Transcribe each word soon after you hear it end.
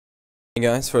Hey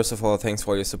guys, first of all, thanks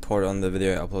for your support on the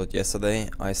video I uploaded yesterday.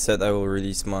 I said I will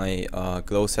release my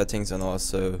glow settings and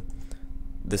also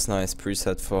this nice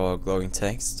preset for glowing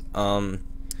text.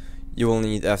 You will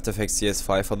need After Effects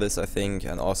CS5 for this, I think,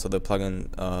 and also the plugin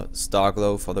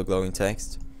Starglow for the glowing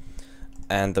text,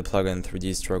 and the plugin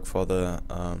 3D Stroke for the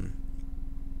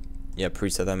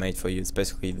preset I made for you. It's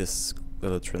basically this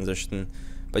little transition,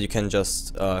 but you can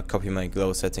just copy my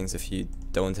glow settings if you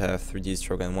don't have 3D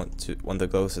Stroke and want the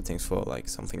glow settings for like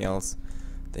something else,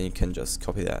 then you can just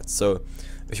copy that. So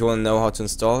if you want to know how to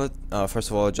install it, first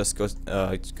of all, just go to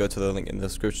the link in the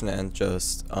description and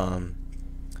just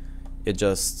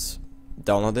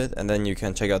download it, and then you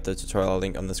can check out the tutorial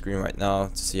link on the screen right now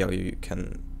to see how you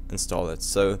can install it.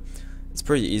 So it's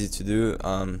pretty easy to do.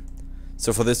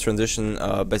 So for this transition,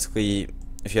 basically,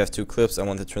 if you have two clips and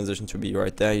want the transition to be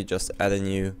right there, you just add a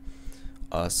new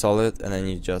solid, and then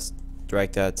you just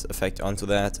drag that effect onto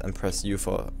that and press U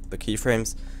for the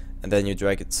keyframes, and then you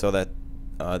drag it so that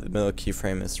the middle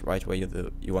keyframe is right where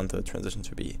you want the transition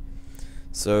to be.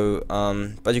 So,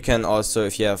 but you can also,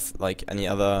 if you have like any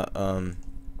other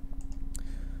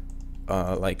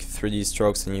like 3D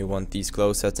strokes and you want these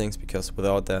glow settings, because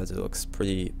without that it looks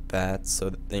pretty bad,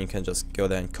 so then you can just go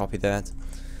there and copy that.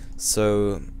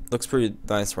 So looks pretty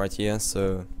nice right here.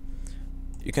 So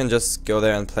you can just go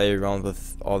there and play around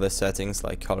with all the settings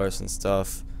like colors and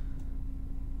stuff.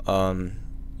 You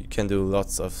can do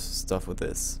lots of stuff with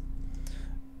this.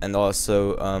 And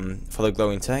also for the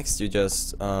glowing text, you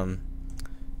just have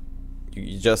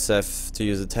to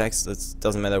use the text. It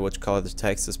doesn't matter which color the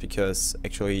text is, because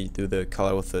actually you do the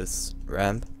color with this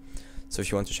ramp. So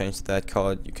if you want to change that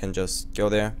color, you can just go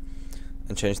there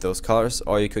and change those colors,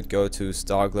 or you could go to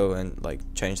Starglow and like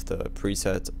change the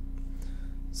preset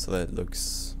so that it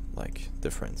looks like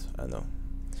different. I don't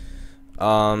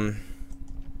know.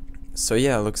 So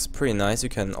yeah, it looks pretty nice. You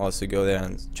can also go there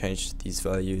and change these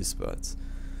values, but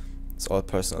it's all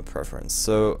personal preference.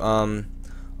 So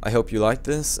I hope you like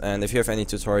this, and if you have any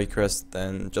tutorial requests,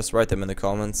 then just write them in the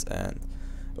comments, and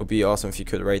it would be awesome if you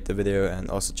could rate the video and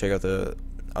also check out the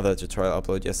other tutorial I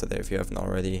uploaded yesterday if you haven't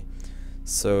already.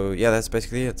 So yeah, that's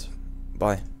basically it.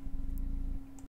 Bye.